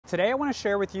Today I want to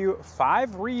share with you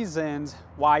 5 reasons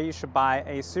why you should buy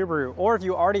a Subaru. Or if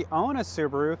you already own a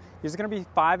Subaru, these are going to be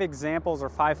 5 examples or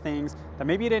 5 things that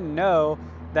maybe you didn't know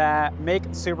that make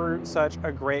Subaru such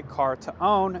a great car to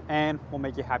own and will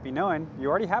make you happy knowing you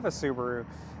already have a Subaru.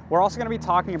 We're also going to be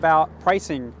talking about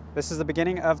pricing. This is the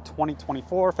beginning of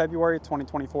 2024, February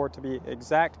 2024 to be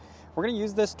exact. We're going to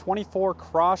use this 24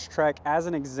 Crosstrek as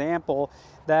an example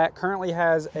that currently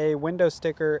has a window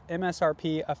sticker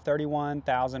MSRP of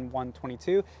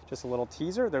 $31,122. Just a little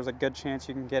teaser. There's a good chance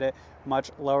you can get it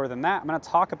much lower than that. I'm going to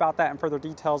talk about that in further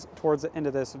details towards the end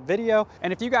of this video.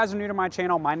 And if you guys are new to my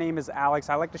channel, my name is Alex.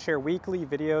 I like to share weekly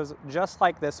videos just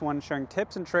like this one, sharing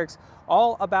tips and tricks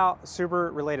all about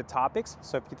Subaru related topics.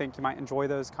 So if you think you might enjoy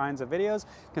those kinds of videos,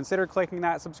 consider clicking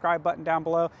that subscribe button down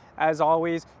below. As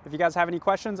always, if you guys have any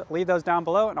questions, leave those down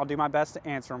below and I'll do my best to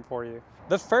answer them for you.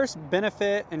 The first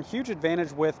benefit and huge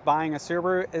advantage with buying a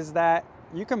Subaru is that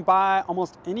you can buy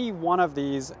almost any one of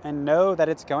these and know that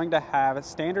it's going to have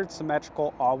standard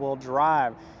symmetrical all-wheel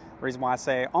drive. The reason why I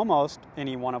say almost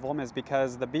any one of them is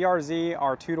because the BRZ,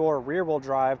 our 2-door rear-wheel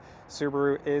drive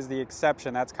Subaru, is the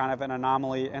exception. That's kind of an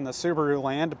anomaly in the Subaru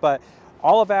land, but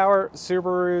all of our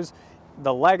Subarus,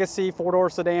 the Legacy 4-door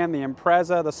sedan, the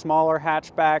Impreza, the smaller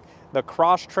hatchback, the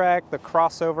Crosstrek, the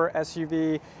crossover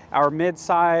SUV, our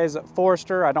mid-size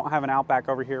Forester, I don't have an Outback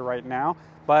over here right now,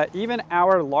 but even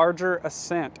our larger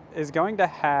Ascent is going to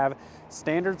have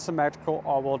standard symmetrical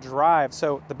all-wheel drive.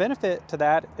 So the benefit to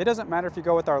that, it doesn't matter if you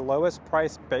go with our lowest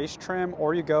price base trim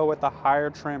or you go with the higher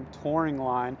trim touring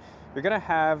line, you're gonna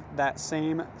have that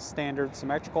same standard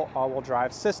symmetrical all-wheel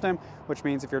drive system, which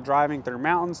means if you're driving through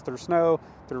mountains, through snow,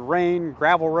 through rain,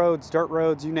 gravel roads, dirt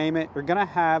roads, you name it, you're gonna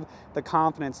have the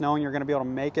confidence knowing you're gonna be able to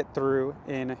make it through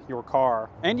in your car.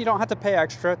 And you don't have to pay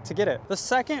extra to get it. The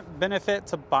second benefit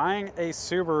to buying a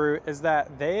Subaru is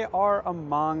that they are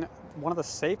among one of the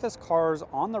safest cars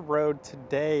on the road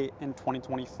today in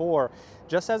 2024.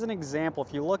 Just as an example,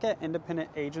 if you look at independent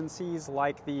agencies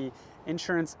like the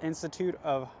Insurance Institute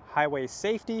of Highway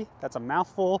Safety, that's a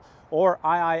mouthful, or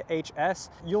IIHS,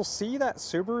 you'll see that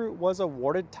Subaru was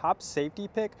awarded top safety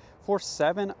pick for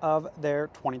 7 of their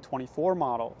 2024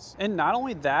 models. And not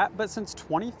only that, but since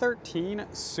 2013,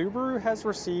 Subaru has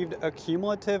received a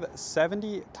cumulative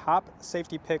 70 top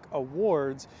safety pick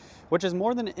awards, which is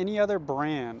more than any other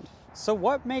brand. So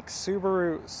what makes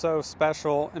Subaru so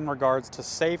special in regards to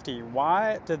safety?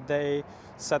 Why did they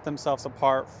set themselves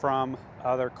apart from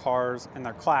other cars in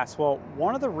their class? Well,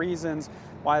 one of the reasons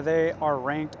why they are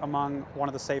ranked among one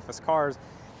of the safest cars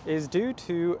is due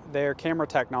to their camera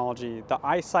technology, the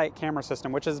EyeSight camera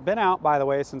system, which has been out, by the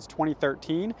way, since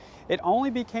 2013. It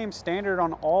only became standard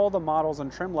on all the models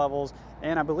and trim levels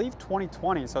in, I believe,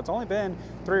 2020. So it's only been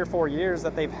 3 or 4 years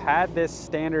that they've had this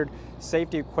standard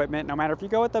safety equipment. No matter if you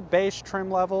go at the base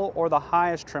trim level or the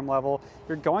highest trim level,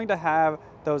 you're going to have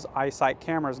those EyeSight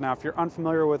cameras. Now, if you're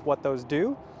unfamiliar with what those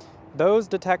do, those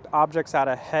detect objects out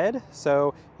ahead.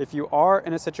 So if you are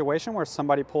in a situation where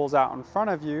somebody pulls out in front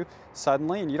of you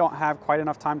suddenly and you don't have quite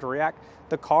enough time to react,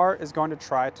 the car is going to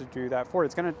try to do that for you.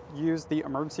 It's going to use the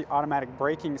emergency automatic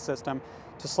braking system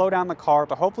to slow down the car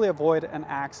to hopefully avoid an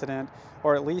accident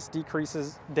or at least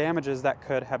decreases damages that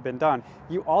could have been done.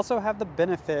 You also have the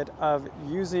benefit of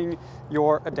using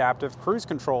your adaptive cruise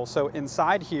control. So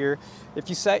inside here, if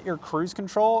you set your cruise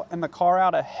control and the car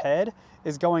out ahead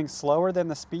is going slower than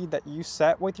the speed that you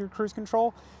set with your cruise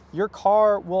control, your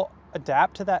car will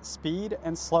adapt to that speed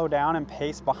and slow down and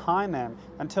pace behind them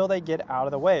until they get out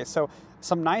of the way. So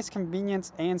some nice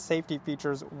convenience and safety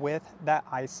features with that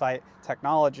EyeSight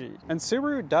technology. And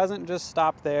Subaru doesn't just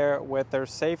stop there with their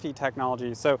safety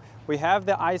technology. So we have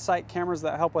the EyeSight cameras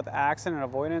that help with accident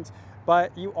avoidance,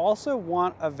 but you also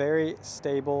want a very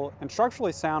stable and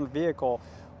structurally sound vehicle.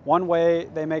 One way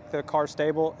they make the car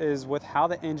stable is with how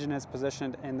the engine is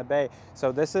positioned in the bay.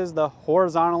 So this is the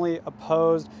horizontally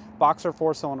opposed boxer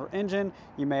 4-cylinder engine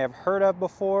you may have heard of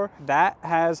before. That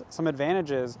has some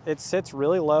advantages. It sits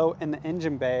really low in the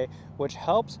engine bay, which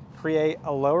helps create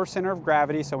a lower center of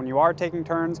gravity. So when you are taking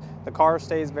turns, the car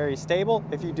stays very stable.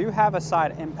 If you do have a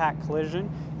side impact collision,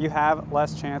 you have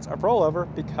less chance of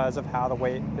rollover because of how the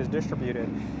weight is distributed.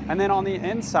 And then on the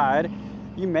inside,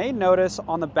 you may notice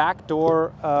on the back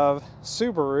door of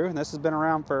Subaru, and this has been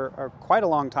around for quite a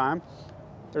long time,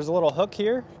 there's a little hook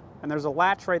here and there's a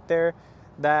latch right there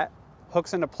that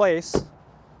hooks into place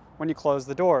when you close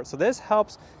the door. So this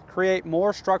helps create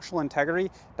more structural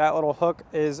integrity. That little hook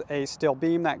is a steel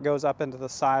beam that goes up into the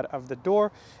side of the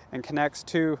door and connects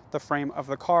to the frame of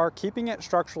the car, keeping it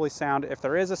structurally sound if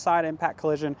there is a side impact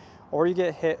collision or you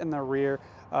get hit in the rear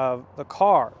of the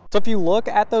car. So if you look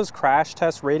at those crash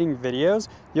test rating videos,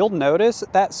 you'll notice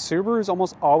that Subarus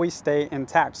almost always stay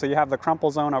intact. So you have the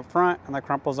crumple zone up front and the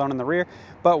crumple zone in the rear,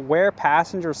 but where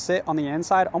passengers sit on the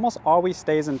inside almost always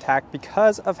stays intact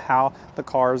because of how the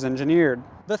car is engineered.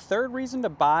 The third reason to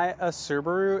buy a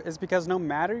Subaru is because no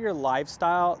matter your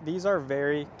lifestyle, these are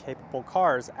very capable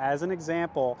cars. As an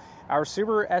example, our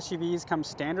Subaru SUVs come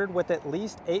standard with at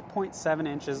least 8.7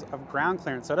 inches of ground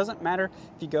clearance. So it doesn't matter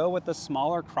if you go with the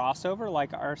smaller crossover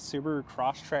like our Subaru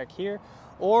Crosstrek here,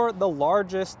 or the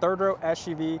largest third row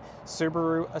SUV,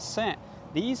 Subaru Ascent.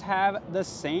 These have the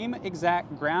same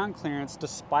exact ground clearance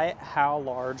despite how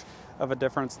large of a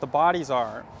difference the bodies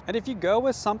are. And if you go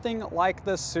with something like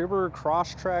the Subaru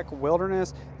Crosstrek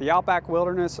Wilderness, the Outback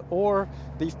Wilderness, or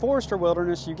the Forester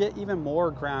Wilderness, you get even more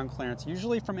ground clearance,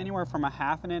 usually from anywhere from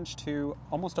 1/2 inch to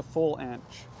almost a full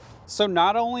inch. So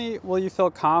not only will you feel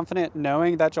confident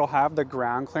knowing that you'll have the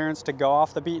ground clearance to go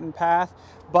off the beaten path,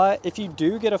 but if you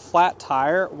do get a flat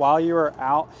tire while you are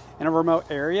out in a remote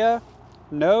area,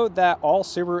 know that all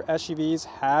Subaru SUVs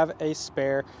have a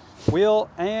spare wheel,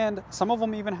 and some of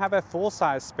them even have a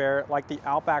full-size spare like the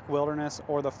Outback Wilderness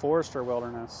or the Forester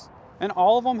Wilderness. And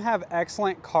all of them have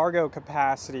excellent cargo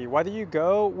capacity. Whether you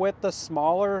go with the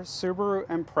smaller Subaru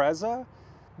Impreza,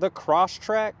 the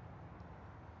Crosstrek,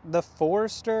 the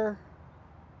Forester,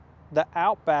 the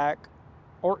Outback,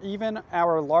 or even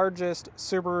our largest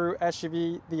Subaru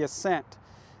SUV, the Ascent.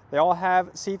 They all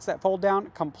have seats that fold down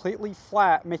completely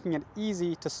flat, making it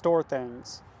easy to store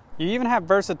things. You even have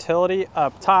versatility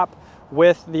up top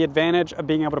with the advantage of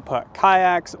being able to put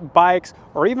kayaks, bikes,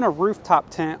 or even a rooftop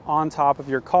tent on top of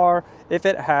your car if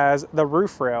it has the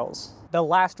roof rails. The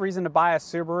last reason to buy a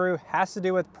Subaru has to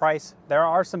do with price. There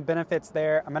are some benefits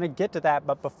there. I'm gonna get to that,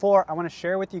 but before, I wanna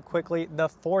share with you quickly the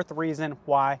fourth reason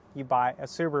why you buy a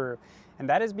Subaru. And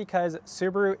that is because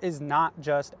Subaru is not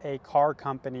just a car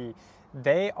company.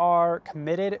 They are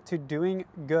committed to doing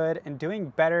good and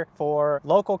doing better for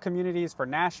local communities, for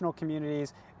national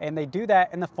communities, and they do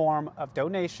that in the form of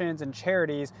donations and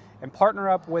charities and partner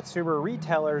up with Subaru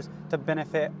retailers to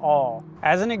benefit all.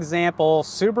 As an example,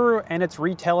 Subaru and its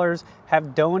retailers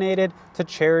have donated to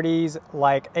charities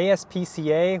like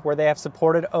ASPCA, where they have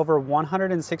supported over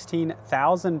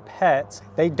 116,000 pets.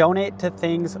 They donate to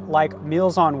things like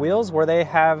Meals on Wheels, where they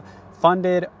have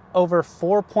funded over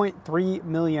 4.3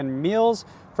 million meals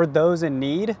for those in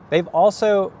need. They've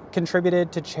also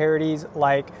contributed to charities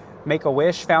like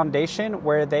Make-A-Wish Foundation,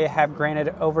 where they have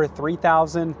granted over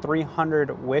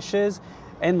 3,300 wishes.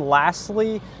 And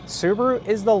lastly, Subaru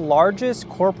is the largest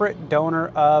corporate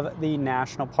donor of the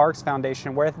National Parks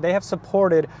Foundation, where they have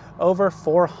supported over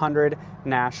 400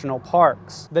 national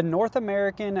parks. The North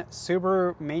American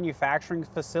Subaru manufacturing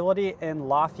facility in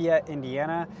Lafayette,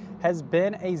 Indiana, has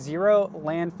been a zero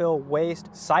landfill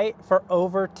waste site for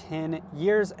over 10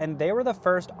 years, and they were the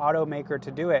first automaker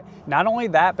to do it. Not only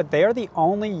that, but they are the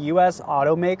only US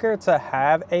automaker to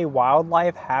have a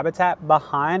wildlife habitat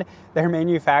behind their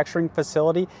manufacturing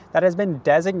facility that has been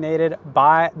designated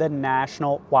by the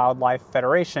National Wildlife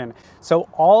Federation. So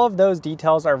all of those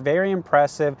details are very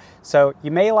impressive. So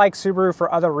you may like Subaru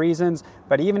for other reasons,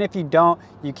 but even if you don't,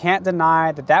 you can't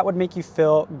deny that that would make you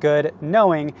feel good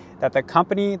knowing that the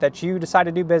company that you decide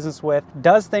to do business with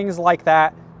does things like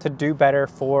that to do better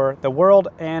for the world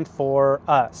and for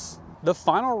us. The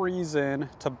final reason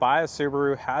to buy a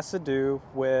Subaru has to do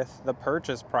with the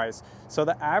purchase price. So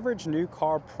the average new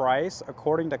car price,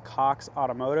 according to Cox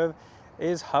Automotive,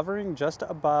 is hovering just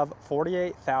above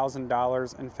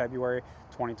 $48,000 in February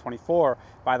 2024.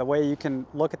 By the way, you can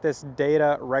look at this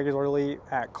data regularly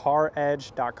at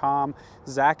caredge.com.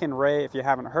 Zach and Ray, if you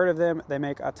haven't heard of them, they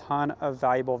make a ton of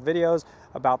valuable videos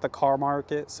about the car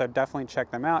market, so definitely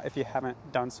check them out if you haven't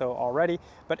done so already.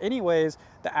 But anyways,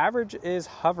 the average is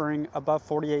hovering above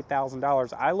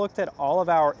 $48,000. I looked at all of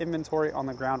our inventory on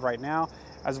the ground right now,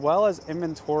 as well as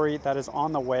inventory that is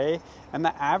on the way, and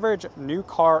the average new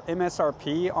car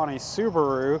MSRP on a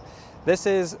Subaru, this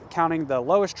is counting the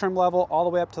lowest trim level all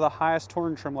the way up to the highest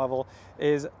touring trim level,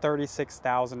 is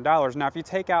 $36,000. Now, if you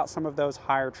take out some of those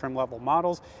higher trim level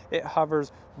models, it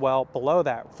hovers well below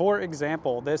that. For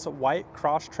example, this white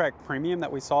Crosstrek Premium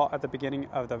that we saw at the beginning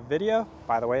of the video,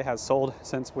 by the way, has sold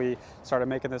since we started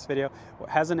making this video,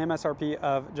 has an MSRP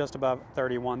of just above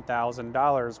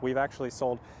 $31,000. We've actually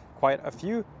sold quite a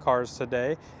few cars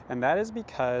today, and that is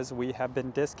because we have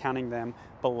been discounting them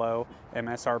below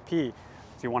MSRP.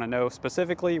 If you want to know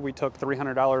specifically, we took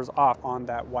 $300 off on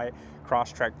that white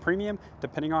Crosstrek Premium.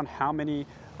 Depending on how many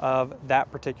of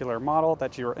that particular model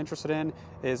that you're interested in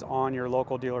is on your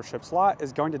local dealership's lot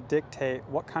is going to dictate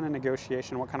what kind of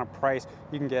negotiation, what kind of price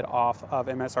you can get off of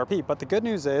MSRP. But the good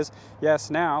news is, yes,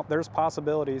 now there's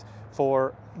possibilities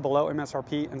for below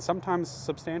MSRP and sometimes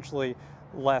substantially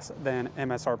less than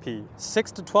MSRP.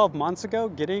 6 to 12 months ago,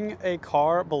 getting a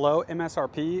car below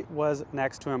MSRP was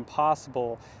next to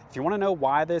impossible. If you want to know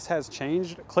why this has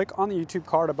changed, click on the YouTube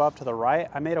card above to the right.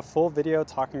 I made a full video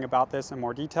talking about this in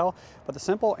more detail, but the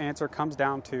simple answer comes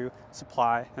down to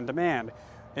supply and demand.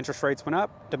 Interest rates went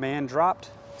up, demand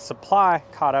dropped, supply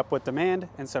caught up with demand,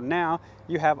 and so now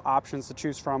you have options to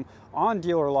choose from on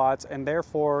dealer lots, and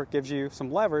therefore gives you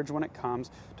some leverage when it comes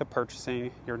to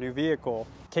purchasing your new vehicle.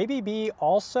 KBB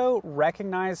also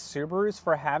recognized Subarus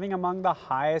for having among the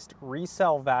highest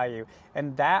resale value,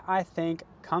 and that, I think,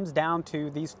 comes down to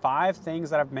these 5 things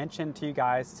that I've mentioned to you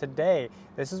guys today.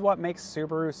 This is what makes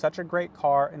Subaru such a great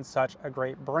car and such a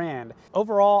great brand.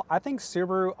 Overall, I think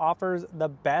Subaru offers the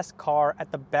best car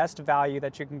at the best value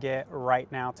that you can get right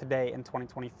now today in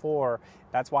 2024.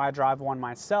 That's why I drive one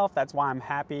myself. That's why I'm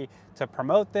happy to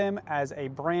promote them as a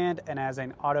brand and as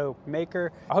an automaker.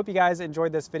 I hope you guys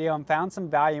enjoyed this video and found some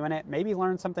value in it, maybe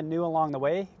learned something new along the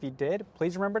way. If you did,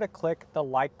 please remember to click the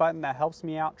like button. That helps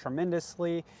me out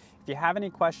tremendously. If you have any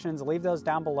questions, leave those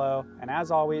down below. And as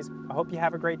always, I hope you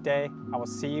have a great day. I will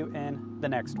see you in the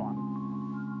next one.